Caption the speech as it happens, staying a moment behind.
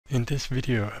In this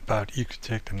video about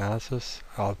Ecotect analysis,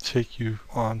 I'll take you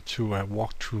on to a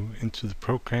walkthrough into the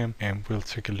program, and we'll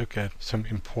take a look at some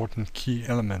important key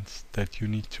elements that you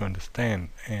need to understand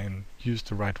and use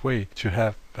the right way to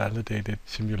have validated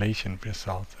simulation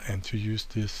results and to use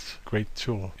this great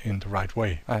tool in the right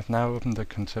way. I've now opened the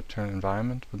conceptual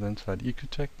environment within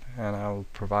Ecotect, and I will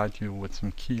provide you with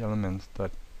some key elements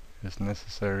that is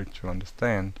necessary to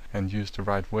understand and use the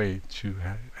right way to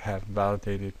have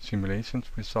validated simulations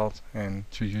results and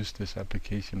to use this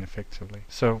application effectively.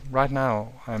 So right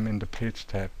now I'm in the page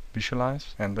tab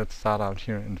Visualize, and let's start out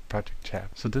here in the project tab.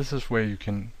 So this is where you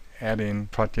can add in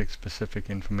project specific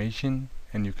information,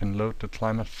 and you can load the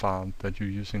climate file that you're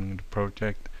using in the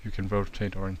project. You can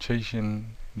rotate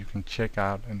orientation, you can check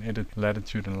out and edit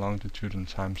latitude and longitude and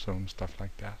time zone, stuff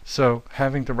like that. So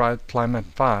having the right climate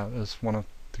file is one of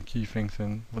the key things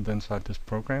within this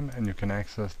program, and you can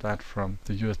access that from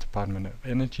the US Department of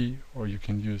Energy, or you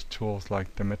can use tools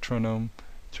like the metronome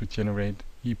to generate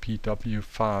EPW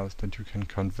files that you can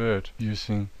convert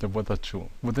using the weather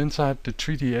tool. Within the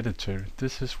 3D editor,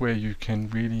 this is where you can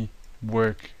really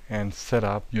work and set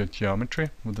up your geometry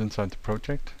within the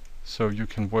project. So you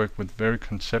can work with very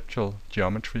conceptual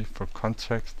geometry for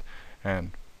context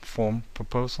and form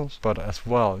proposals, but as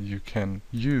well you can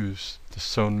use the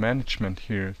zone management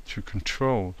here to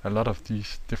control a lot of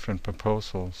these different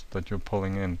proposals that you're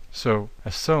pulling in. So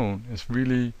a zone is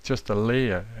really just a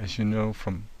layer, as you know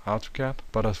from AutoCAD,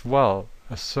 but as well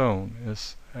a zone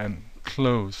is an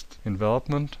closed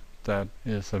envelopment that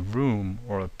is a room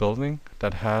or a building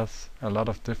that has a lot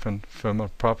of different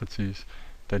thermal properties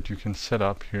that you can set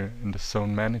up here in the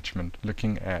zone management,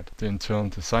 looking at the internal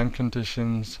design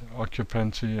conditions,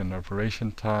 occupancy and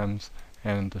operation times,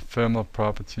 and the thermal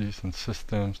properties and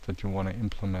systems that you want to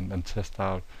implement and test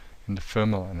out in the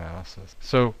thermal analysis.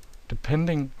 So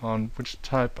depending on which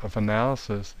type of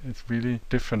analysis, it's really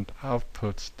different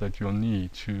outputs that you'll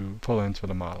need to pull into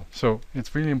the model. So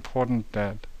it's really important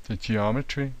that the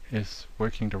geometry is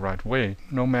working the right way,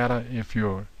 no matter if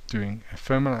you're doing a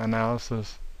thermal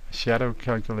analysis, shadow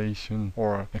calculation,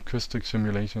 or acoustic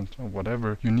simulations, or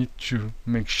whatever. You need to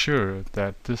make sure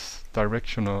that this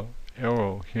directional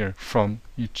arrow here from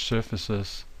each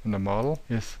surfaces in the model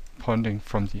is pointing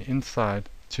from the inside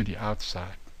to the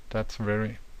outside. That's a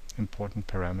very important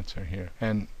parameter here,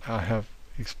 and I have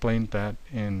explained that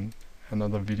in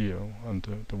another video on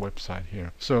the website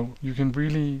here. So you can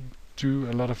really do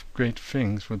a lot of great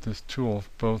things with this tool,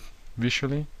 both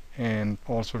visually and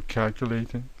also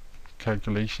calculation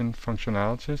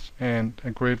functionalities. And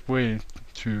a great way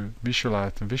to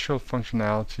visualize the visual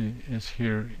functionality is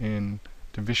here in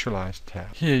the Visualize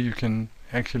tab. Here you can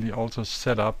actually also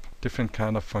set up different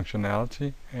kind of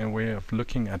functionality and way of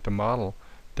looking at the model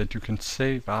that you can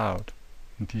save out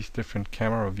in these different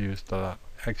camera views that are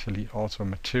actually also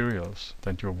materials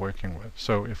that you're working with.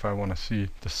 So if I want to see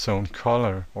the zone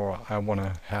color, or I want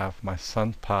to have my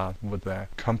sun path with a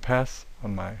compass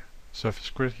on my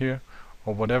surface grid here,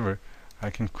 or whatever,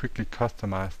 I can quickly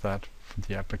customize that for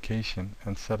the application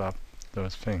and set up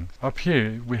those things. Up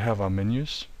here we have our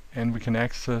menus, and we can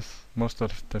access most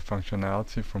of the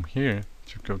functionality from here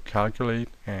to go calculate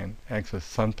and access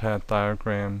sun path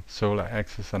diagram, solar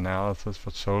axis analysis for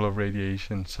solar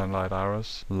radiation, sunlight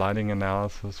hours, lighting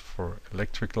analysis for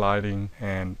electric lighting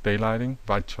and daylighting,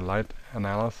 right to light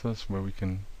analysis, where we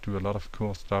can do a lot of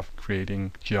cool stuff,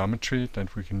 creating geometry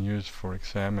that we can use for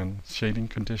examine shading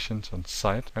conditions on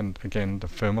site, and again the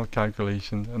thermal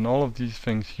calculations, and all of these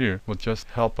things here will just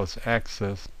help us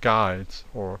access guides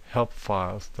or help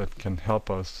files that can help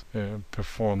us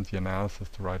perform the analysis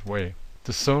the right way.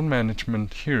 The zone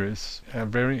management here is a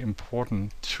very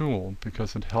important tool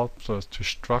because it helps us to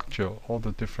structure all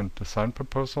the different design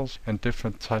proposals and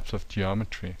different types of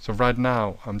geometry. So right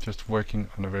now I'm just working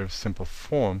on a very simple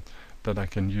form that I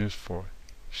can use for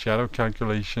shadow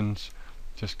calculations,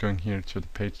 just going here to the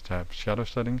page tab shadow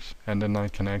settings, and then I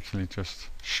can actually just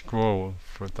scroll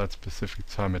for that specific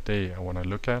time of day I want to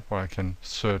look at, or I can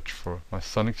search for my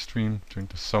sun extreme during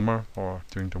the summer or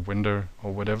during the winter,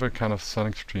 or whatever kind of sun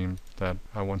extreme that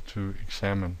I want to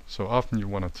examine. So often you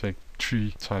want to take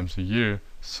 3 times a year: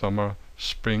 summer,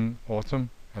 spring, autumn,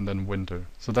 and then winter.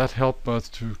 So that helped us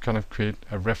to kind of create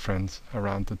a reference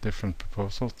around the different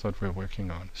proposals that we're working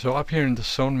on. So up here in the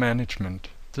zone management,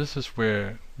 this is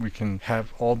where we can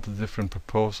have all the different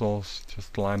proposals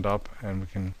just lined up, and we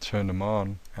can turn them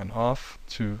on and off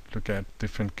to look at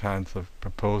different kinds of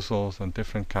proposals and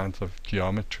different kinds of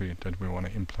geometry that we want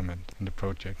to implement in the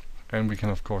project. And we can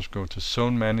of course go to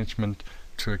zone management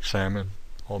to examine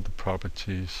all the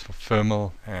properties for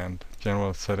thermal and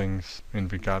general settings in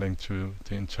regarding to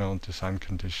the internal design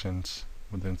conditions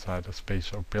within inside a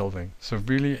space or building. So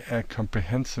really a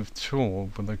comprehensive tool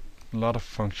with a lot of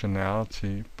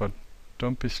functionality, but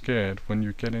don't be scared. When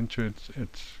you get into it,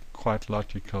 it's quite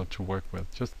logical to work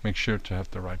with. Just make sure to have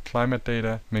the right climate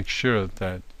data, make sure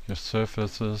that your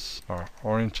surfaces are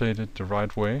orientated the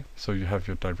right way, so you have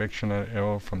your directional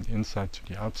arrow from the inside to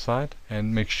the outside,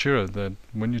 and make sure that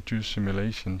when you do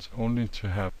simulations, only to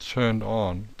have turned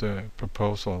on the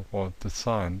proposal or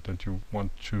design that you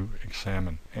want to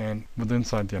examine. And within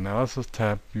inside the analysis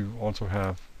tab, you also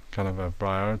have kind of a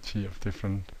variety of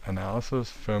different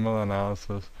analysis: thermal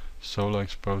analysis, solar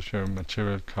exposure,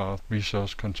 material cost,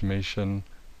 resource consumption,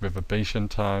 reverberation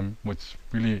time, which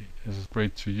really is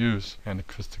great to use, and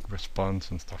acoustic response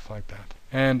and stuff like that.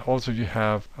 And also you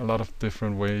have a lot of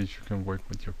different ways you can work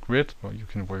with your grid, or you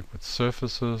can work with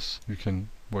surfaces, you can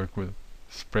work with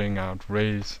spraying out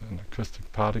rays and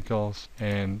acoustic particles,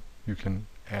 and you can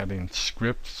add in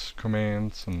scripts,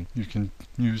 commands, and you can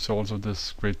use also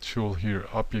this great tool here,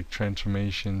 object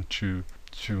transformation, to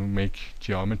make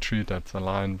geometry that's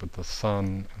aligned with the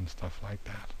sun and stuff like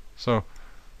that. So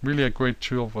really a great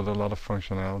tool with a lot of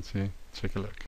functionality. Take a look.